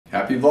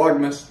Happy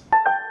Vlogmas.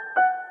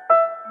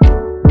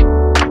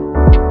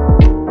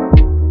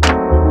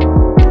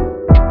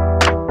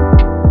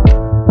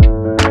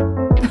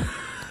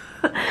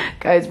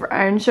 Guys,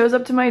 Ryan shows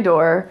up to my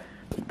door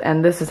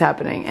and this is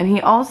happening. And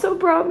he also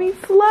brought me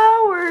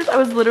flowers. I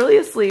was literally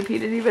asleep. He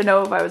didn't even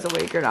know if I was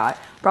awake or not.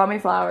 Brought me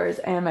flowers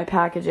and my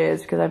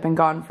packages because I've been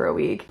gone for a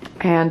week.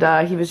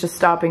 And he was just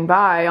stopping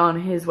by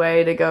on his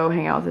way to go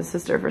hang out with his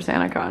sister for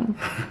SantaCon.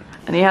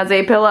 And he has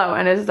a pillow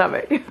in his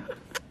stomach.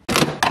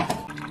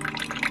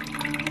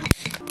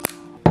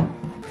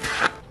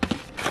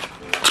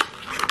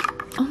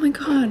 Oh my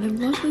god, I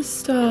love this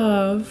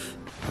stuff.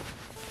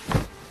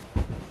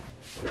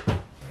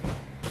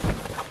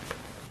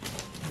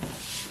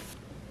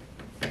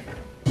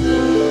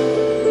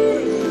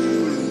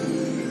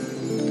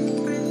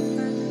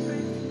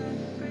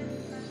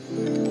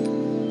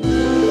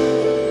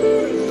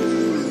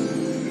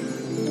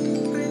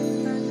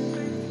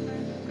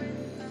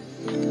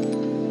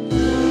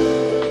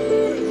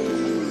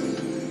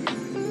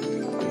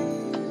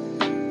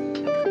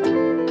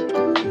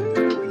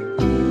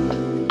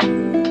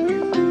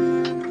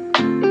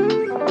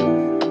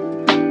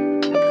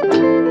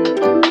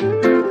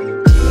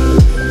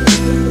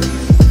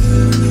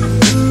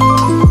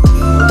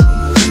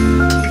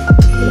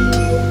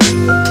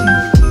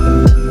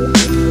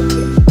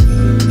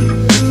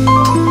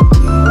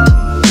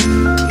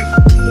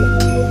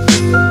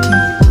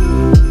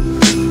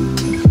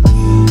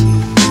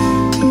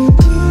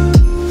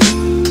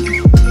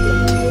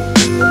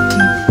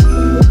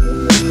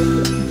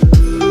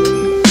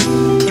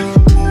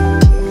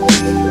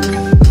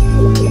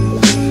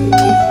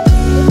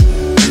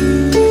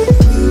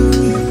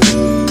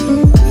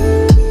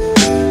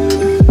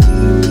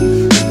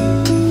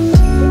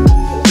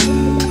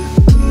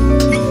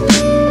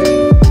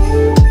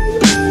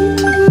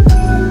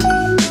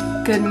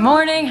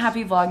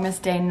 Happy Vlogmas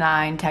day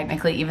 9,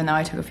 technically, even though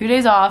I took a few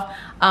days off.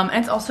 And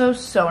it's also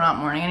so not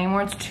morning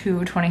anymore. It's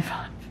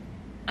 2:25.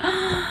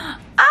 I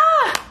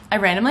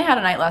randomly had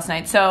a night last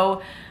night.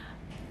 So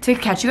to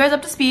catch you guys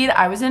up to speed,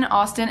 I was in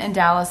Austin and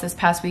Dallas this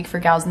past week for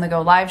Gals in the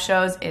Go live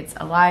shows. It's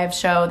a live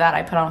show that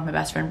I put on with my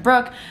best friend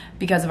Brooke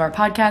because of our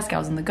podcast,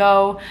 Gals in the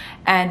Go,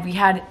 and we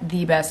had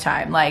the best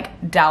time.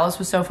 Like, Dallas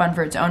was so fun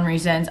for its own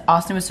reasons.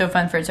 Austin was so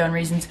fun for its own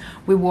reasons.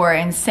 We wore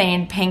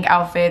insane pink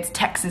outfits,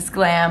 Texas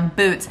glam,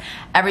 boots,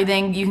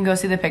 everything. You can go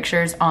see the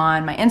pictures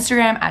on my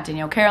Instagram at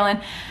Danielle Carolyn.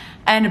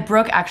 And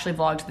Brooke actually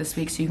vlogged this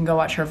week, so you can go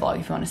watch her vlog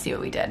if you want to see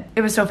what we did.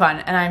 It was so fun,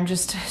 and I'm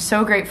just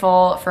so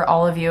grateful for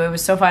all of you. It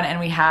was so fun, and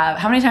we have,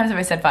 how many times have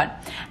I said fun?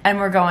 And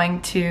we're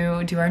going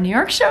to do our New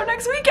York show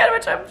next weekend,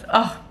 which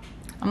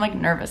I'm like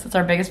nervous. It's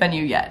our biggest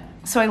venue yet.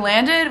 So we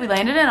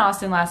landed in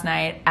Austin last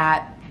night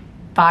at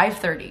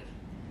 5:30,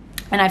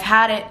 and I've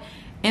had it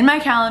in my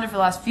calendar for the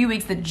last few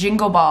weeks that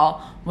Jingle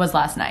Ball was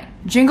last night.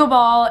 Jingle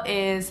Ball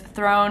is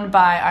thrown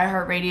by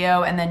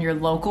iHeartRadio and then your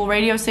local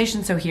radio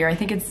station. So here, I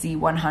think it's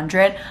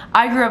Z100.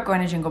 I grew up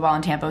going to Jingle Ball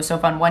in Tampa. It was so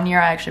fun. One year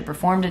I actually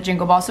performed at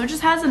Jingle Ball. So it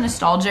just has a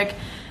nostalgic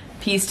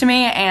piece to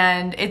me,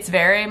 and it's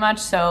very much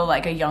so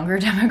like a younger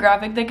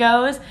demographic that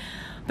goes.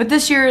 But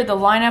this year the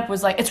lineup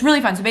was like, it's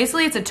really fun. So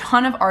basically it's a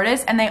ton of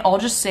artists and they all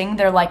just sing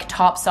their like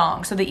top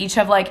songs. So they each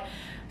have like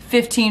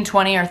 15,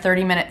 20 or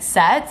 30-minute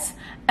sets.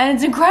 And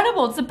it's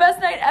incredible. It's the best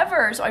night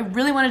ever. So I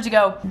really wanted to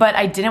go, but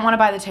I didn't want to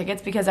buy the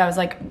tickets because I was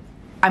like,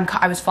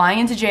 I was flying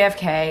into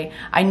JFK.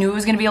 I knew it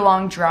was going to be a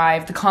long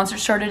drive. The concert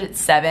started at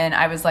 7.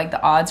 I was like,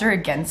 the odds are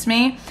against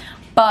me.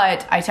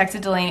 But I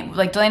texted Delaney,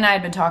 like Delaney and I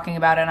had been talking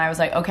about it, and I was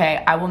like,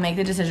 okay, I will make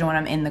the decision when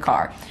I'm in the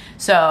car.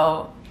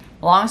 So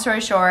long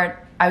story short,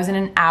 I was in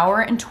an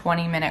hour and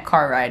 20-minute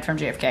car ride from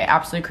JFK.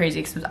 Absolutely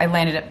crazy because I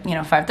landed at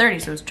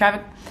 5:30, so it was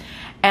traffic.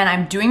 And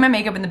I'm doing my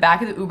makeup in the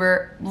back of the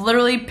Uber,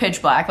 literally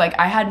pitch black. Like,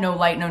 I had no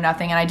light, no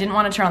nothing, and I didn't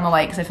want to turn on the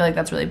light because I feel like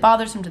that's really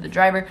bothersome to the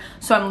driver.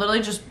 So I'm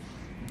literally just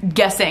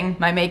guessing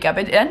my makeup.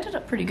 It ended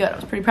up pretty good. I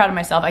was pretty proud of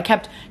myself. I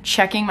kept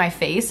checking my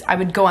face. I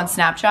would go on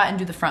Snapchat and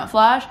do the front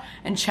flash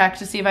and check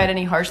to see if I had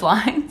any harsh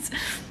lines.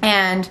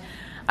 And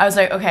I was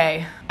like,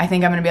 okay, I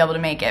think I'm gonna be able to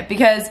make it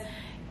because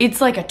it's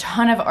like a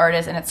ton of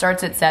artists and it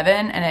starts at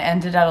 7 and it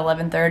ended at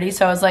 11:30.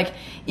 So I was like,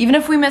 even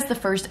if we miss the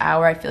first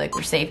hour, I feel like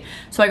we're safe.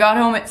 So I got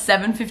home at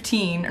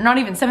 7:15, or not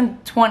even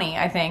 7:20,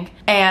 I think.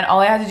 And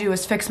all I had to do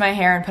was fix my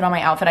hair and put on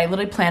my outfit. I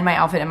literally planned my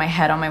outfit in my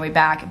head on my way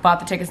back,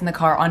 bought the tickets in the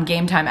car on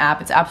Game Time app.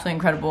 It's absolutely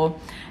incredible.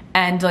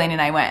 And Delaney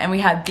and I went and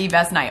we had the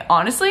best night.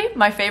 Honestly,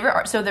 my favorite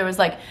art. So there was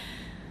like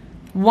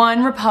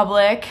One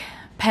Republic,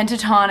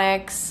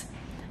 Pentatonics,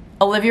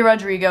 Olivia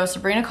Rodrigo,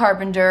 Sabrina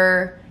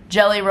Carpenter,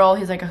 Jelly Roll,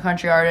 he's like a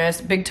country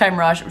artist, Big Time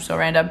Rush, it was so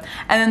random.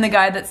 And then the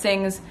guy that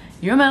sings,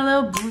 "You're my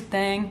little boo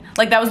thing."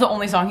 Like, that was the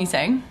only song he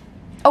sang.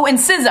 Oh, and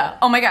SZA,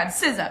 oh my God,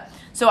 SZA.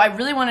 So I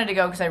really wanted to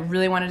go because I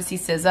really wanted to see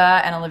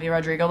SZA and Olivia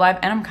Rodrigo live,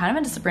 and I'm kind of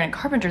into Sabrina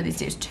Carpenter these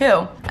days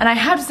too. And I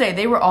have to say,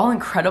 they were all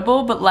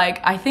incredible, but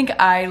like, I think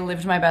I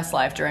lived my best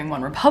life during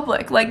One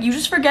Republic. Like, you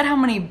just forget how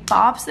many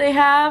bops they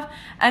have,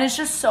 and it's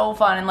just so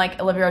fun. And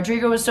like, Olivia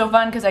Rodrigo was so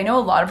fun because I know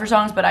a lot of her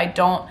songs, but I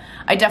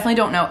definitely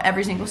don't know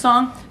every single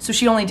song. So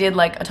she only did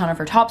like a ton of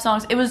her top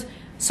songs. It was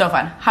So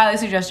fun. Highly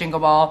suggest Jingle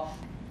Ball.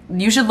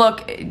 You should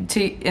look and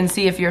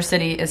see if your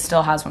city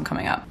still has one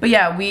coming up. But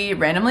yeah, we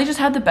randomly just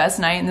had the best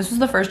night, and this was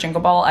the first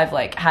Jingle Ball I've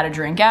like had a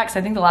drink at, because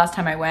I think the last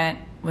time I went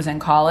was in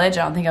college.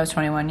 I don't think I was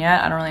 21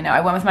 yet. I don't really know.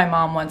 I went with my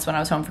mom once when I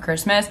was home for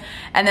Christmas,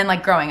 and then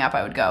like growing up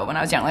I would go when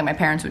I was young. Like my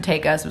parents would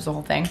take us. It was the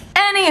whole thing.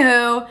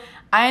 Anywho,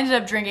 I ended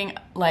up drinking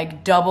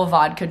like double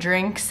vodka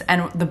drinks,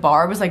 and the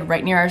bar was like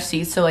right near our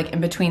seats, so like in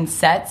between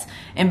sets,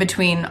 in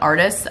between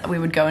artists, we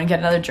would go and get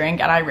another drink,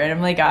 and I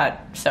randomly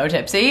got so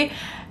tipsy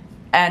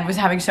and was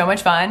having so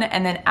much fun.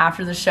 And then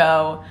after the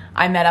show,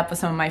 I met up with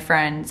some of my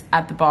friends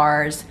at the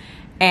bars,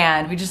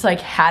 and we just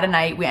like had a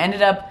night.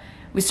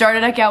 We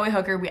started at Galway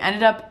Hooker. We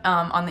ended up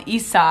on the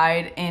east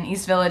side in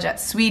East Village at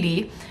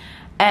Sweetie,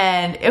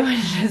 and it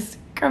was just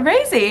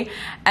crazy.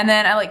 And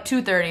then at like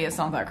 2:30, it's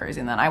not that crazy,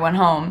 and then I went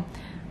home.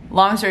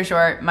 Long story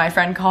short, my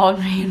friend called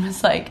me and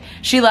was like,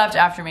 she left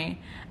after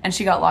me, and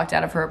she got locked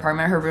out of her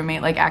apartment. Her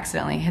roommate like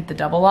accidentally hit the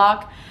double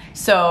lock.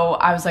 So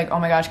I was like, oh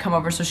my gosh, come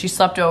over. So she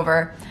slept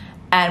over,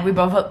 and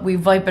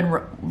we've like been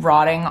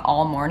rotting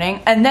all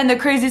morning. And then the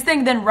craziest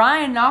thing, then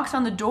Ryan knocks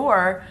on the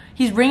door.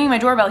 He's ringing my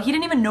doorbell. He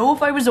didn't even know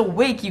if I was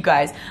awake, you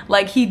guys.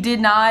 Like he did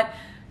not,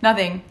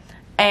 nothing.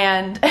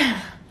 And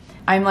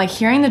I'm like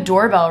hearing the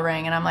doorbell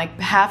ring, and I'm like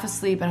half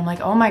asleep, and I'm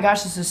like, oh my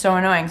gosh, this is so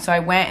annoying. So I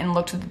went and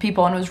looked at the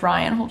people, and it was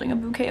Ryan holding a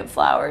bouquet of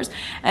flowers,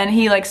 and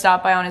he like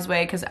stopped by on his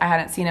way because I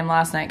hadn't seen him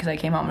last night because I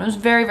came home. It was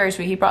very, very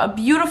sweet. He brought a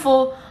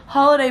beautiful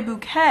holiday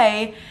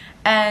bouquet,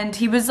 and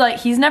he was like,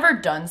 he's never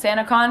done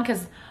SantaCon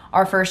because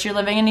our first year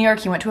living in New York,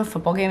 he went to a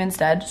football game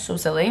instead. So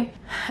silly.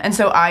 And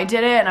so I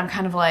did it, and I'm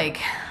kind of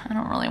like, I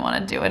don't really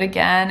want to do it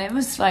again. It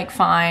was like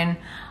fine.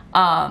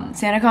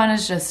 SantaCon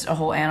is just a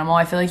whole animal.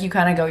 I feel like you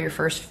kind of go your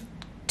first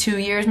 2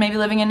 years maybe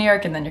living in New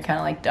York, and then you're kind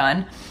of like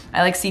done.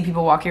 I like see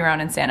people walking around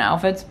in Santa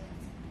outfits.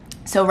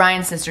 So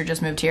Ryan's sister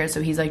just moved here,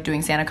 so he's like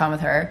doing SantaCon with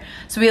her.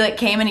 So we like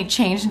came, and he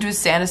changed into his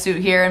Santa suit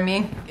here, and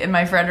me and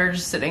my friend are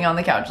just sitting on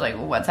the couch like,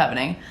 what's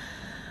happening?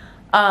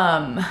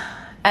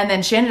 And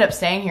then she ended up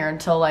staying here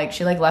until like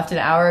she like left an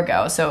hour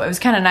ago. So it was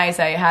kind of nice.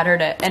 I had her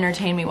to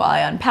entertain me while I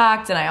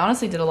unpacked, and I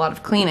honestly did a lot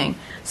of cleaning.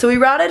 So we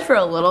routed for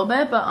a little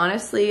bit, but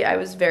honestly I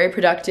was very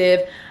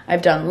productive.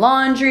 I've done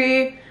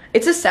laundry.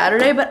 It's a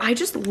Saturday, but I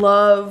just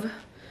love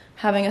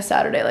having a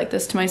Saturday like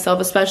this to myself,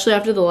 especially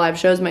after the live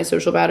shows. My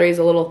social battery is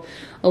a little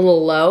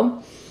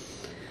low.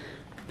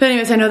 But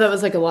anyways, I know that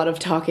was like a lot of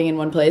talking in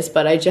one place,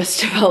 but I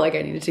just felt like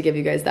I needed to give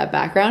you guys that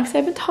background because I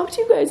haven't talked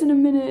to you guys in a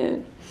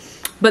minute.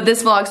 But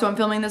this vlog, so I'm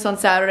filming this on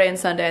Saturday and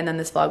Sunday, and then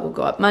this vlog will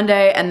go up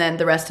Monday, and then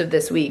the rest of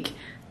this week,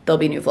 there'll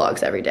be new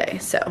vlogs every day,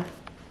 so.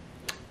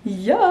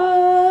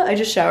 Yeah, I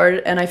just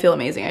showered, and I feel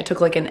amazing. I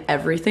took like an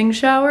everything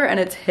shower, and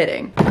it's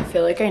hitting. I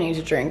feel like I need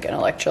to drink an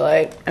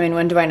electrolyte. I mean,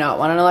 when do I not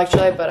want an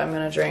electrolyte, but I'm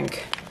gonna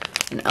drink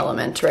an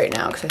Element right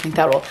now, because I think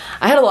that will,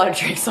 I had a lot of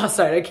drinks last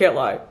night, I can't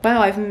lie.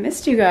 Wow, I've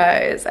missed you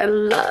guys. I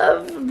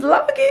love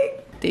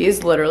vlogging.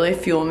 These literally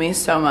fuel me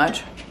so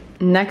much.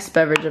 Next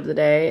beverage of the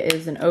day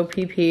is an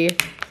OPP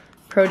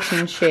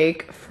protein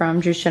shake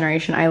from Juice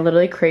Generation. I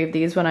literally crave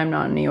these when I'm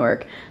not in New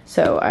York,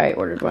 so I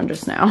ordered one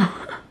just now.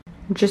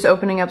 I'm just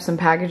opening up some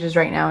packages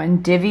right now,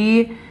 and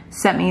Divi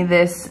sent me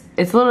this.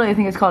 It's literally, I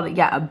think it's called,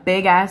 yeah, a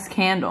big ass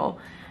candle.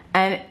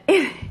 And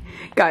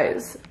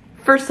guys,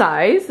 for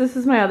size, this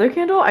is my other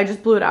candle. I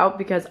just blew it out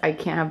because I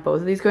can't have both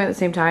of these going at the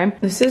same time.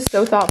 This is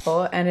so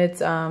thoughtful, and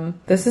it's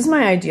this is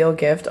my ideal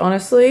gift,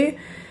 honestly,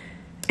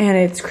 and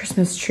it's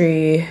Christmas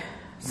tree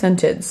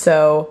scented,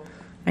 so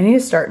I need to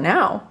start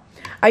now.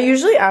 I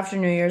usually, after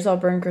New Year's, I'll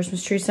burn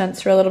Christmas tree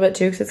scents for a little bit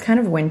too, because it's kind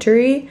of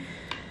wintry.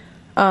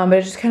 But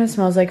it just kind of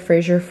smells like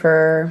Fraser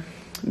Fir.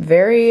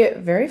 Very,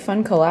 very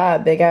fun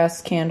collab. Big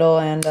ass candle,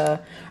 and I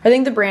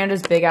think the brand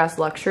is Big Ass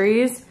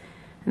Luxuries,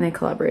 and they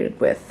collaborated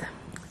with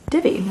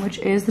Divi, which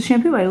is the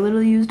shampoo I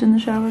literally used in the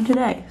shower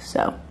today.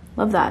 So,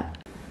 love that.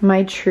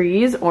 My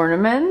tree's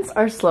ornaments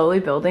are slowly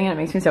building, and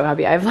it makes me so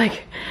happy. I have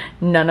like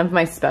none of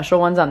my special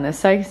ones on this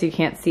side because you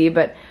can't see,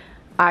 but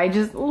I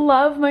just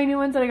love my new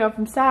ones that I got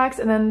from Saks.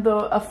 And then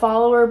a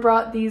follower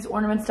brought these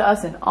ornaments to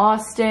us in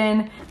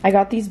Austin. I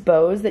got these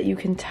bows that you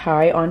can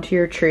tie onto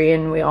your tree,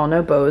 and we all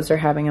know bows are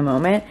having a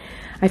moment.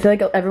 I feel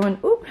like everyone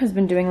has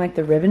been doing like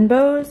the ribbon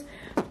bows,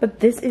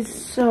 but this is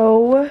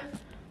so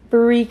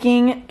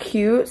freaking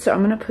cute. So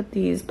I'm gonna put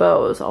these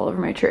bows all over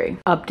my tree.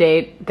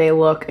 Update, they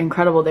look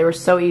incredible. They were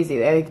so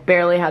easy. I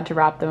barely had to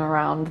wrap them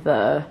around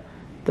the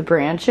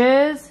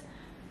branches.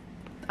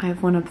 I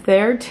have one up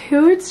there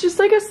too. It's just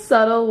like a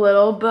subtle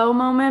little bow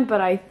moment, but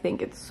I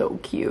think it's so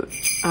cute.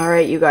 All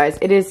right, you guys,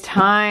 it is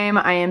time.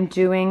 I am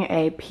doing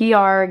a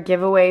PR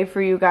giveaway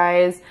for you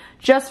guys,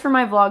 just for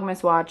my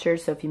Vlogmas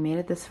watchers. So if you made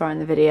it this far in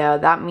the video,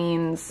 that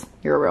means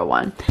you're a real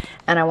one.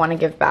 And I want to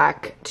give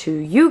back to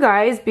you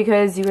guys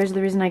because you guys are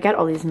the reason I get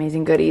all these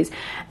amazing goodies.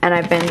 And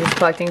I've been just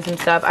collecting some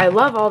stuff. I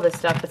love all this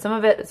stuff, but some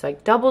of it is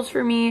like doubles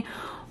for me,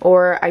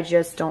 or I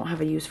just don't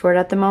have a use for it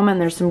at the moment.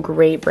 There's some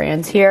great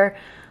brands here.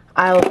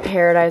 Isle of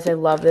Paradise, I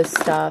love this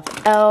stuff.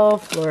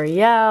 Elf,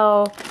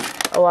 L'Oreal,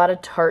 a lot of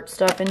Tarte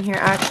stuff in here.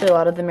 Actually, a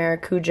lot of the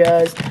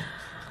Maracujas.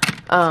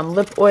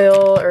 lip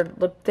oil or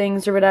lip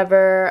things or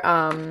whatever.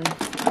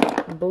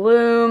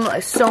 Bloom,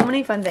 like so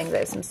many fun things. I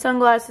have some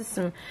sunglasses,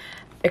 some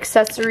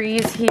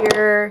accessories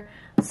here,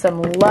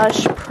 some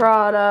Lush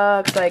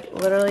products, like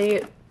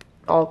literally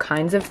all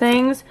kinds of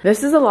things.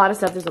 This is a lot of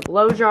stuff. There's a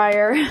blow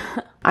dryer.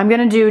 I'm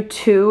gonna do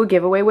 2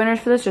 giveaway winners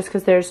for this just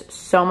because there's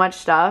so much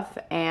stuff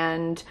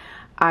and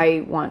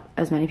I want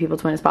as many people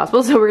to win as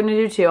possible. So we're gonna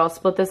do 2. I'll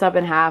split this up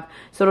in half.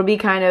 So it'll be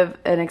kind of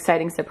an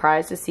exciting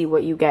surprise to see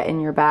what you get in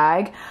your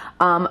bag.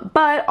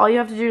 But all you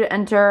have to do to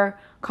enter,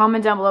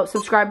 comment down below,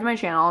 subscribe to my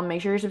channel,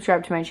 make sure you're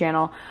subscribed to my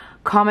channel.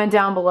 Comment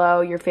down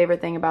below your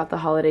favorite thing about the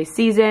holiday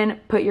season.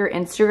 Put your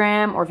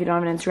Instagram, or if you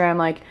don't have an Instagram,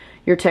 like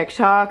your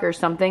TikTok or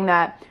something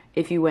that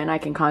if you win, I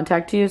can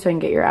contact you so I can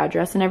get your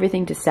address and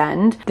everything to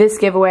send. This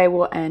giveaway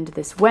will end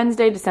this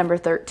Wednesday, December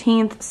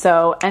 13th.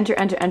 So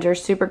enter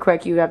super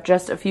quick. You have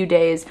just a few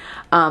days.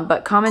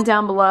 But comment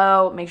down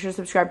below. Make sure to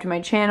subscribe to my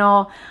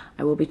channel.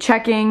 I will be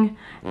checking.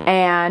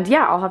 And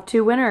yeah, I'll have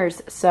 2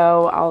 winners.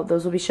 So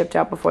those will be shipped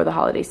out before the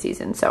holiday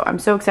season. So I'm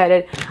so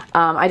excited.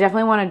 I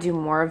definitely want to do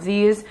more of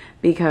these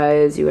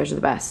because you guys are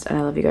the best and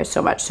I love you guys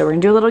so much. So we're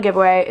gonna do a little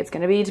giveaway. It's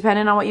gonna be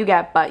dependent on what you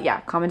get, but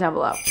yeah, comment down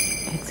below.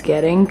 It's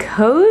getting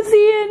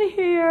cozy in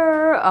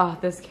here. Oh,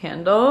 this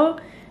candle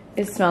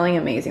is smelling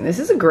amazing. This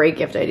is a great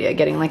gift idea,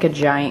 getting like a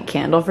giant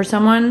candle for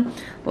someone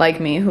like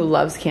me who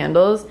loves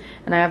candles.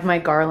 And I have my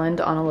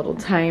garland on a little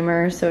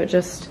timer, so it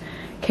just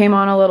came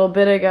on a little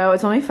bit ago.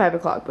 It's only 5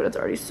 o'clock, but it's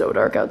already so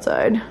dark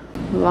outside.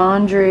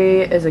 Laundry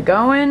is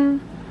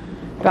a-going.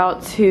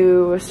 About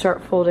to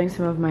start folding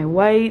some of my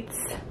whites,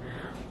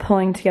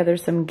 pulling together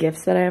some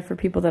gifts that I have for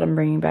people that I'm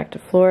bringing back to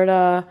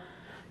Florida.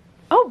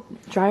 Oh,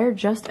 dryer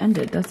just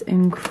ended. That's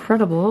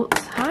incredible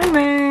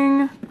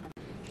timing.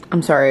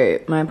 I'm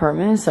sorry, my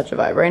apartment is such a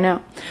vibe right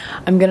now.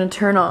 I'm gonna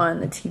turn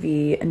on the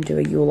TV and do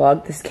a Yule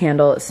log. This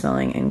candle is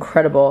smelling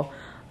incredible.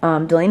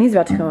 Delaney's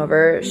about to come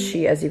over.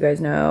 She, as you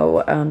guys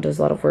know, does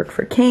a lot of work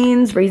for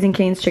Cane's, Raising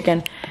Cane's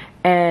Chicken,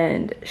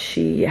 and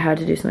she had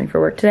to do something for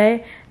work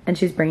today, and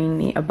she's bringing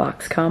me a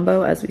box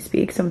combo as we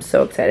speak, so I'm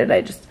so excited.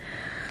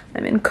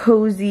 I'm in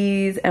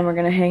cozies, and we're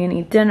gonna hang and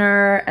eat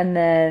dinner, and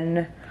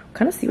then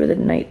kind of see where the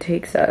night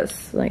takes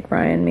us. Like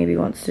Ryan maybe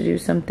wants to do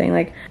something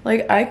like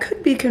I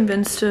could be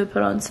convinced to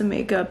put on some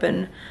makeup,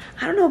 and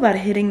I don't know about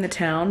hitting the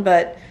town,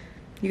 but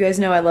you guys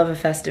know I love a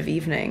festive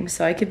evening,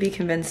 so I could be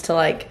convinced to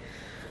like,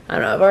 I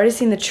don't know, I've already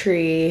seen the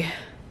tree,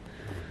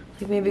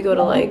 like maybe go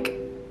to like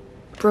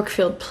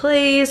Brookfield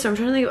Place, or I'm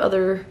trying to think of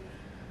other,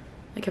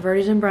 like I've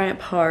already done Bryant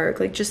Park,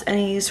 like just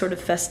any sort of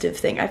festive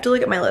thing. I have to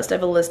look at my list. I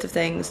have a list of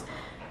things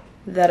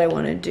that I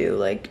want to do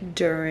like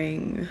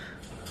during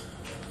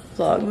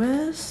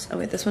Vlogmas. Oh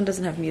wait, this one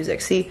doesn't have music.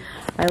 See,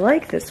 I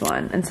like this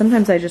one, and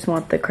sometimes I just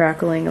want the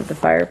crackling of the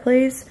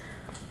fireplace,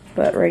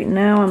 but right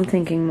now I'm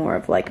thinking more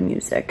of like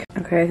music.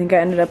 Okay, I think I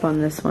ended up on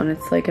this one.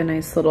 It's like a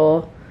nice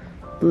little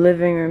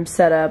living room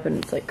setup, and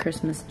it's like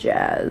Christmas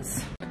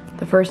jazz.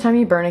 The first time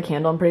you burn a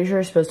candle, I'm pretty sure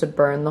you're supposed to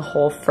burn the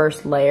whole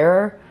first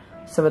layer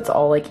so it's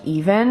all like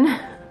even.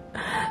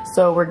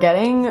 So we're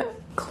getting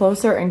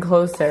closer and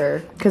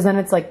closer because then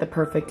it's like the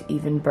perfect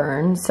even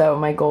burn. So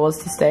my goal is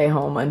to stay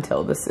home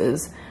until this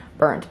is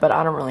burnt, but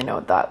I don't really know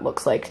what that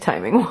looks like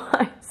timing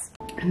wise.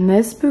 And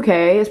this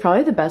bouquet is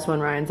probably the best one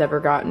Ryan's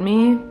ever gotten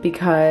me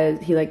because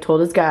he like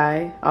told his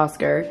guy,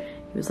 Oscar,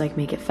 he was like,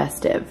 make it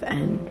festive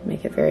and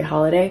make it very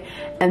holiday.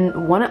 And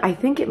I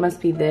think it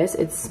must be this.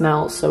 It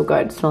smells so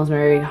good. It smells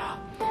very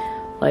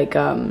like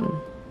a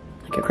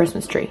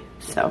Christmas tree.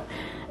 So,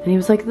 and he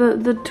was like,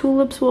 the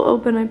tulips will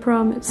open, I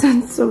promise.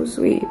 It's so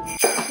sweet.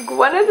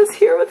 Gwyneth is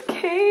here with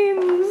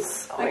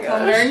Cane's. Oh my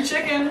gosh. Wearing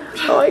chicken.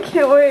 Oh, I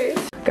can't wait.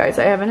 Guys,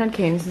 I haven't had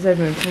Cane's since I've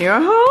moved to New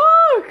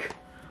York.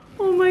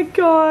 Oh my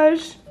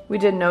gosh. We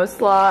did no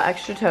slaw,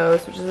 extra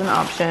toast, which is an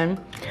option.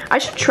 I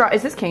should try,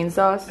 is this cane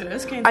sauce? It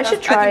is cane sauce. I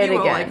should try it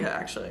again. Like it,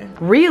 actually.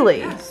 Really?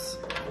 Yes.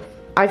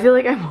 I feel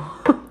like I'm...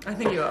 I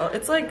think you will.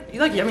 It's like, you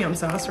like yum yum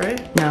sauce,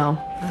 right? No.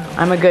 Oh.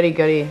 I'm a goody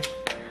goody.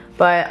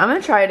 But I'm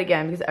gonna try it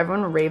again because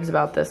everyone raves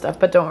about this stuff.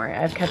 But don't worry,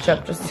 I have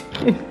ketchup just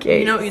in case.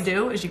 You know what you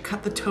do is you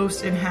cut the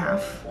toast in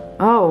half.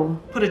 Oh.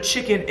 Put a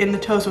chicken in the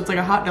toast so it's like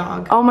a hot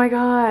dog. Oh my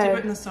god. Dip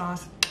it in the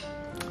sauce.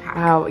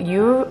 Wow,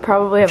 you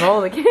probably have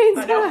all the canes.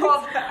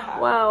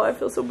 Wow, I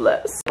feel so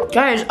blessed.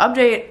 Guys,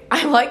 update.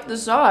 I like the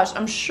sauce.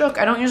 I'm shook.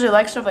 I don't usually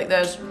like stuff like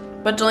this.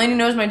 But Delaney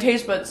knows my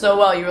taste buds so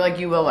well. You were like,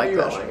 you will like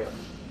this.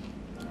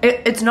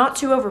 It's not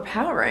too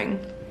overpowering.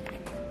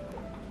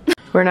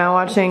 We're now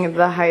watching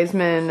the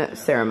Heisman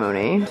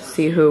ceremony to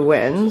see who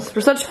wins.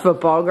 We're such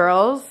football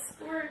girls.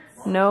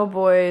 No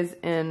boys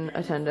in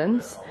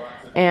attendance.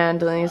 And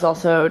Delaney's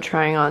also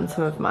trying on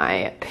some of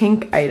my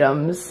pink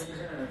items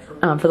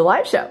for the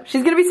live show.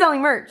 She's gonna be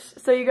selling merch.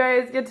 So you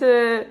guys get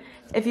to,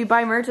 if you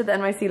buy merch at the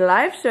NYC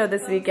live show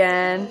this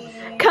weekend,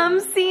 come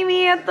see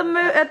me at the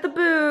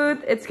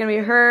booth. It's gonna be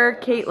her,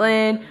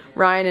 Caitlin,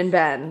 Ryan, and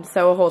Ben.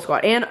 So a whole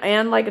squad.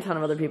 And like a ton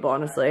of other people,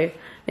 honestly.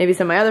 Maybe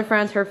some of my other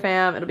friends, her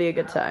fam. It'll be a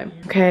good time.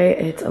 Okay,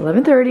 it's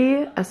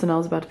 11:30.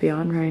 SNL's about to be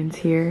on. Ryan's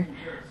here.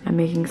 I'm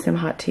making some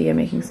hot tea. I'm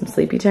making some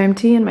sleepy time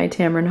tea in my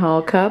Tamron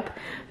Hall cup.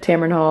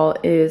 Tamron Hall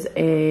is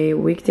a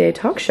weekday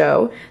talk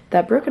show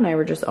that Brooke and I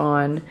were just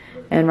on,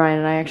 and Ryan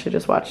and I actually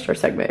just watched our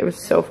segment. It was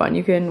so fun.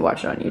 You can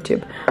watch it on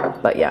YouTube.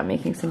 But yeah, I'm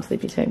making some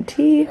sleepy time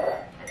tea.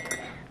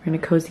 We're gonna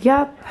cozy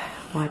up,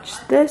 watch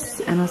this,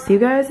 and I'll see you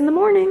guys in the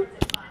morning.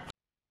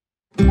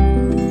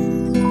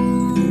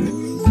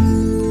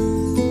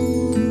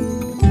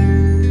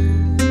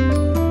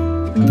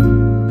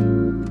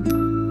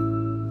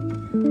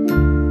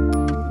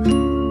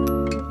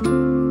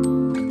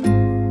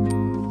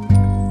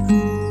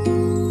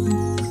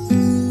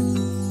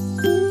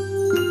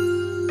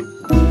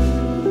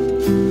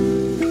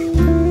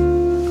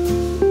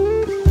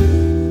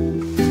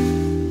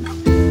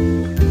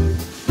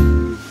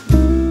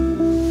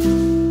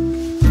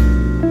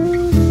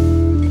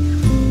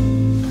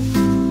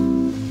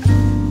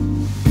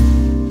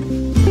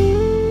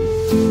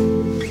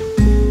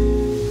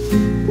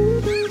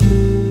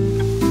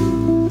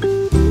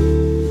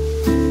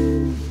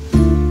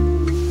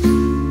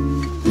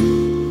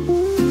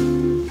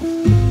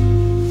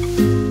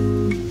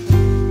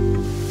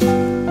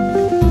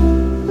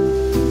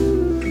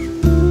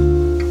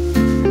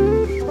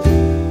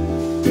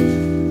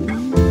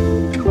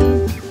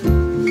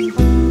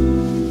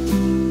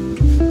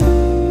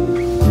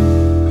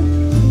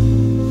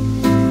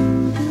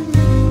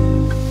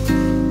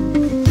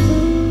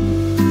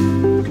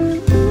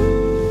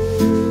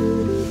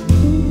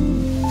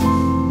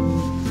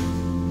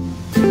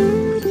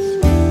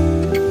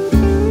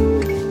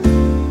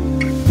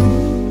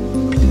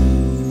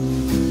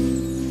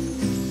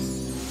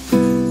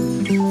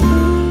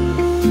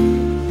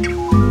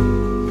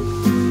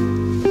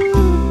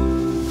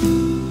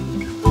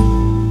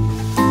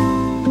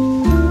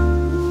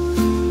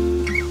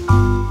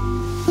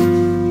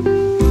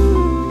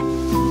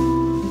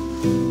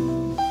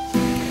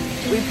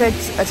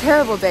 Picked a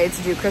terrible day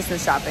to do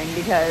Christmas shopping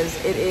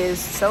because it is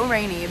so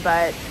rainy,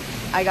 but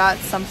I got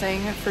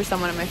something for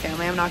someone in my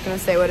family. I'm not going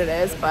to say what it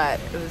is, but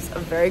it was a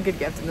very good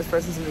gift and this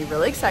person's going to be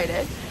really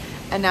excited.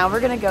 And now we're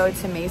going to go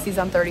to Macy's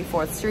on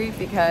 34th Street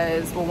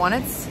because, well, one,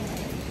 it's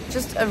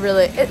just a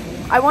really,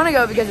 I want to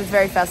go because it's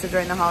very festive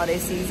during the holiday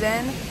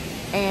season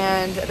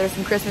and there's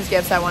some Christmas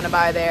gifts I want to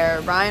buy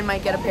there. Ryan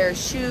might get a pair of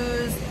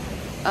shoes.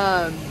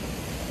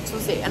 So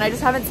we'll see. And I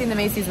just haven't seen the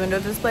Macy's window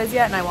displays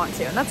yet and I want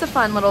to. And that's a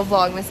fun little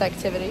Vlogmas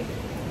activity.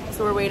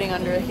 So we're waiting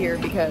under here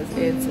because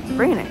it's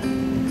raining.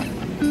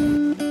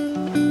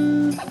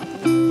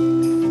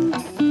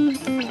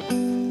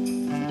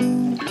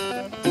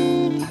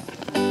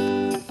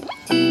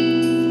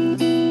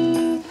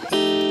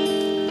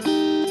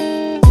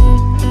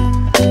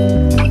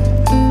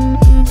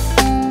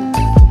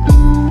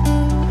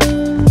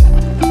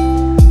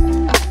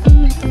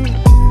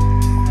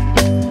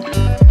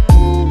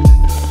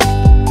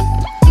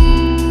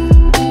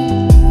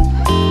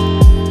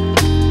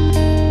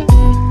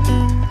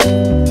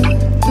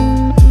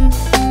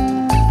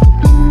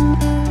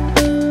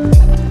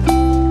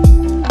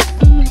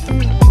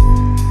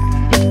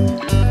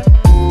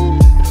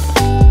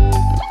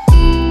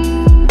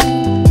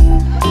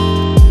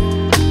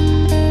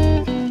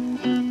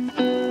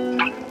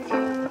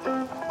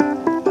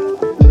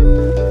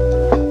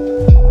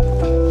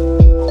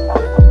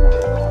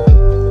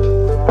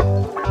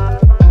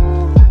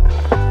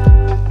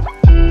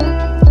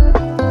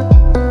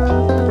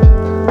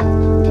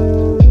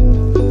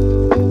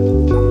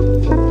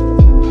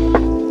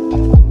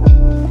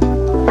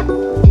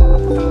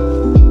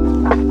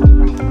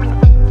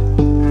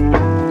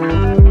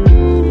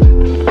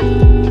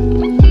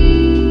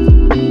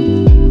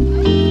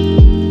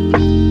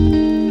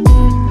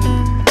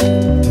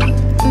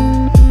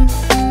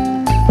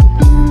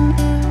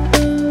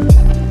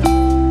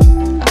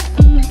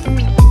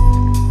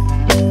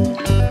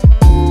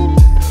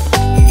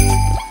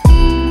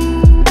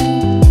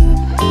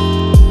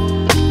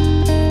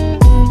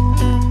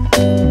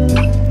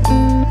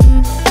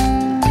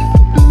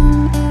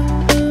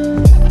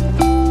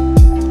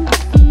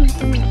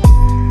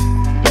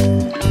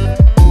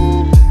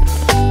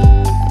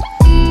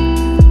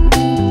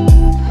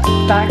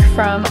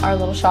 From our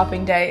little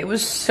shopping day. It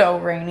was so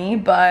rainy,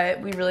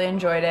 but we really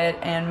enjoyed it,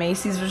 and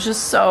Macy's was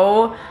just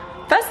so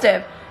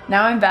festive.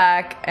 Now I'm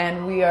back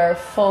and we are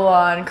full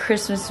on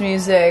Christmas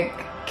music,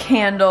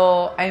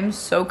 candle. I'm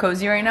so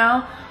cozy right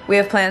now. We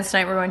have plans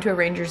tonight. We're going to a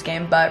Rangers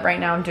game, but right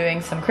now I'm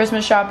doing some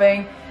Christmas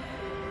shopping,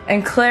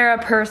 and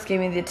Clara Purse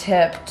gave me the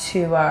tip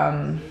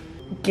to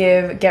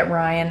get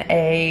Ryan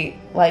a,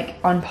 like,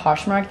 on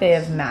Poshmark they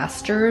have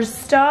Masters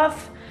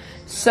stuff.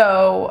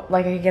 So,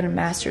 like, I could get a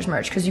Masters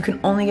merch because you can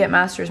only get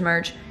Masters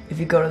merch if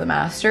you go to the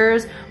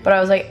Masters. But I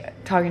was,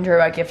 like, talking to her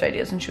about gift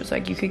ideas, and she was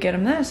like, you could get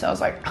him this. I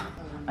was like,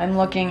 I'm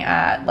looking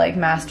at, like,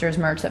 Masters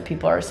merch that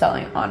people are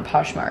selling on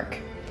Poshmark.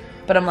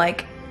 But I'm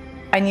like,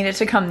 I need it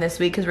to come this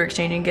week because we're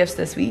exchanging gifts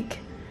this week.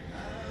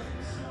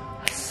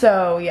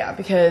 So, yeah,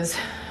 because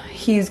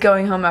he's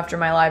going home after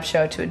my live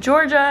show to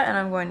Georgia, and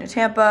I'm going to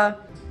Tampa.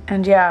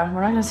 And, yeah, we're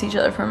not going to see each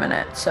other for a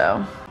minute,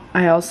 so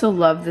I also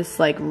love this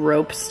like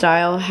rope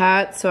style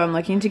hat, so I'm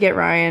looking to get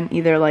Ryan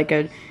either like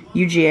a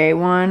UGA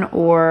one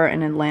or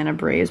an Atlanta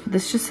Braves, but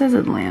this just says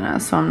Atlanta,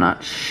 so I'm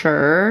not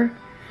sure.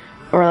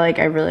 Or like,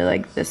 I really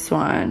like this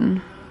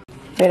one.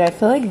 Wait, I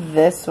feel like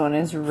this one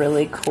is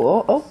really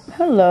cool. Oh,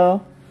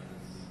 hello.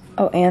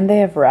 Oh, and they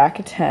have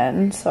rack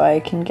 10, so I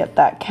can get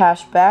that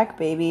cash back,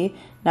 baby.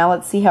 Now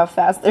let's see how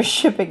fast their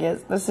shipping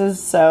is. This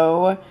is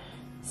so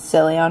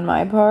silly on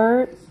my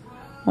part.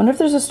 Wonder if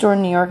there's a store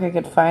in New York I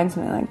could find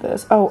something like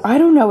this. Oh, I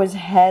don't know his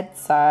head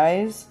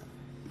size.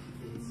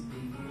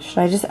 Should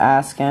I just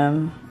ask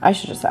him? I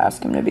should just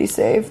ask him to be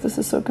safe. This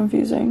is so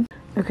confusing.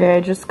 Okay,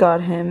 I just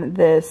got him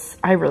this.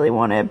 I really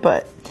want it,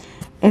 but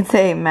it's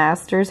a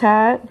Masters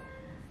hat.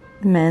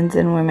 Men's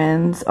and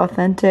women's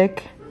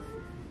authentic.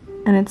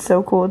 And it's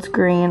so cool. It's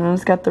green and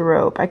it's got the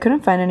rope. I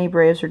couldn't find any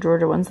Braves or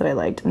Georgia ones that I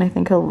liked, and I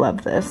think he'll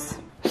love this.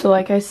 So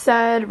like I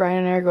said,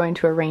 Ryan and I are going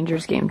to a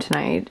Rangers game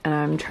tonight, and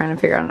I'm trying to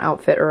figure out an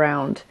outfit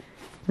around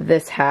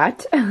this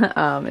hat.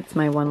 It's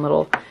my one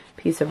little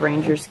piece of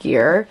Rangers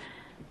gear.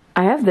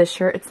 I have this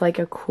shirt. It's like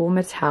a cool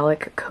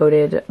metallic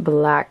coated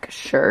black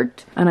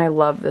shirt, and I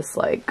love this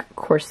like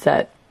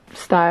corset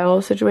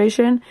style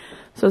situation.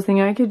 So I was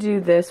thinking I could do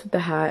this with the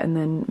hat and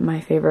then my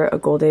favorite, a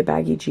Golde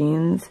baggy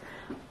jeans.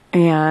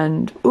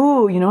 And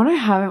ooh, you know what I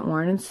haven't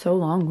worn in so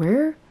long?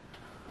 Where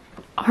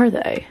are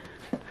they?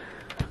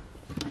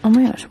 Oh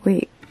my gosh,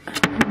 wait. I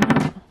don't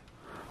know.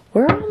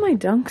 Where are all my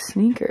Dunk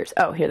sneakers?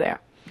 Oh, here they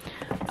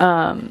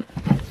are.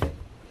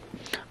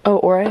 Oh,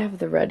 or I have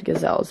the red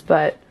Gazelles,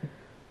 but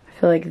I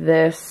feel like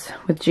this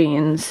with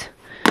jeans,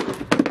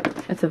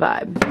 it's a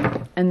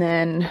vibe. And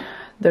then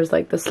there's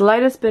like the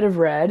slightest bit of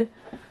red.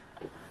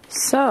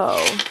 So,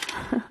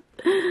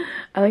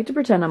 I like to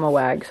pretend I'm a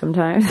wag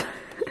sometimes.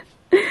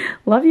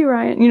 Love you,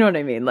 Ryan. You know what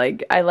I mean?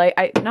 Like, I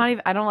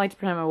don't like to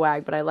pretend I'm a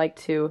wag, but I like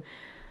to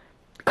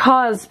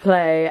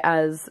cosplay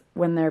as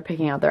when they're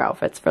picking out their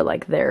outfits for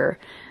like their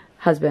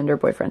husband or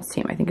boyfriend's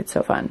team. I think it's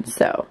so fun.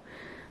 So,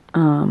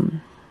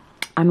 I'm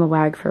a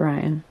wag for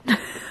Ryan.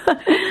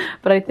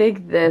 But I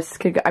think this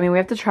could go, I mean, we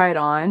have to try it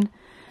on.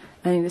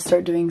 I need to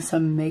start doing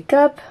some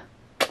makeup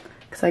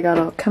because I got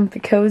all comfy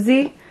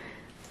cozy.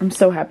 I'm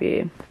so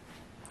happy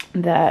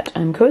that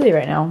I'm cozy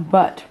right now,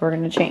 but we're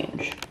gonna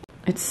change.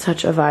 It's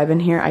such a vibe in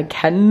here. I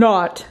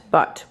cannot,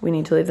 but we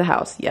need to leave the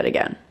house yet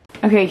again.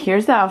 Okay,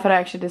 here's the outfit I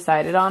actually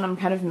decided on. I'm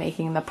kind of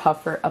making the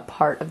puffer a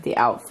part of the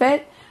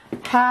outfit.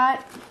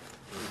 Hat,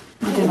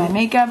 I did my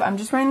makeup. I'm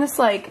just wearing this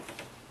like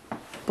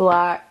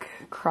black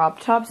crop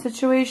top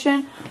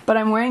situation, but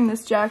I'm wearing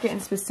this jacket in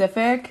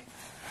specific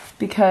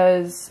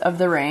because of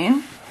the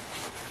rain.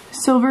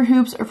 Silver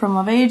hoops are from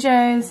Love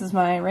AJ. This is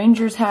my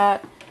Rangers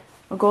hat.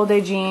 A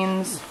Golde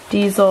jeans,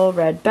 diesel,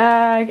 red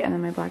bag, and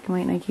then my black and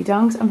white Nike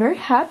Dunks. I'm very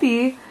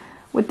happy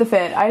with the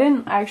fit. I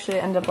didn't actually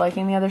end up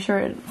liking the other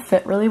shirt. It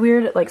fit really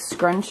weird. It like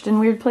scrunched in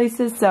weird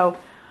places. So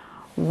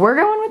we're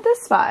going with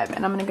this vibe.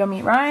 And I'm going to go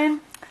meet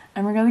Ryan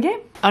and we're going to the game.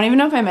 I don't even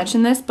know if I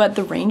mentioned this, but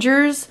the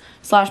Rangers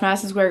 /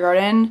 Madison Square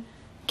Garden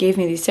gave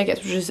me these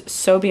tickets, which is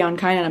so beyond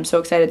kind, and I'm so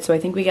excited. So I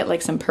think we get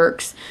like some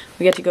perks.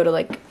 We get to go to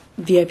like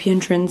VIP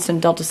entrance and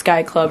Delta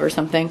Sky Club or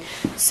something.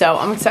 So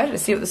I'm excited to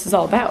see what this is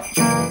all about.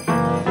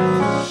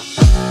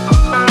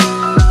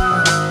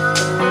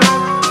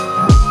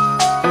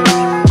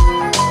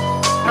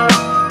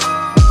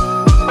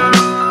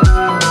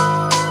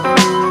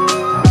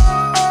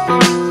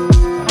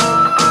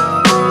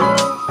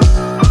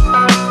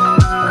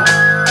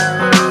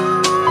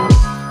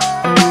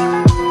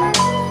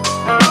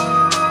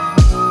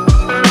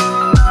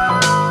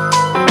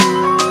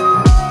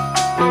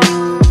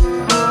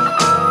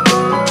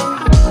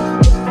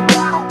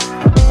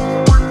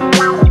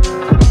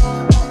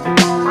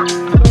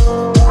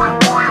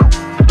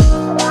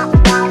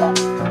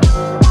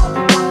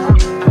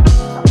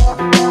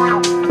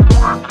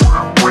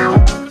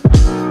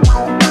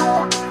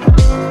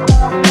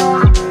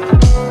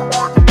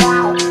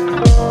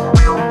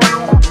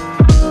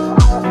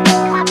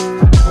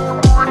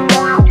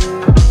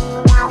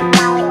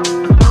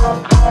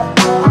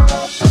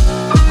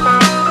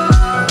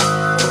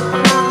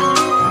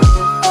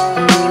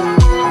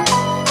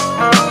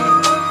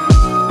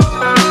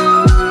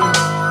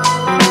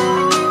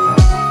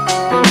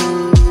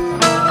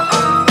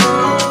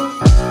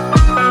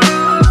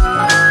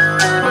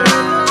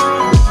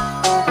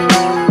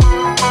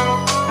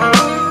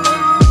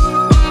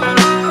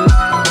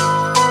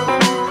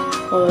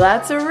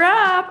 That's a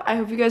wrap. I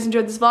hope you guys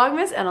enjoyed this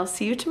Vlogmas, and I'll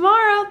see you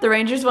tomorrow. The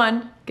Rangers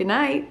won. Good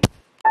night.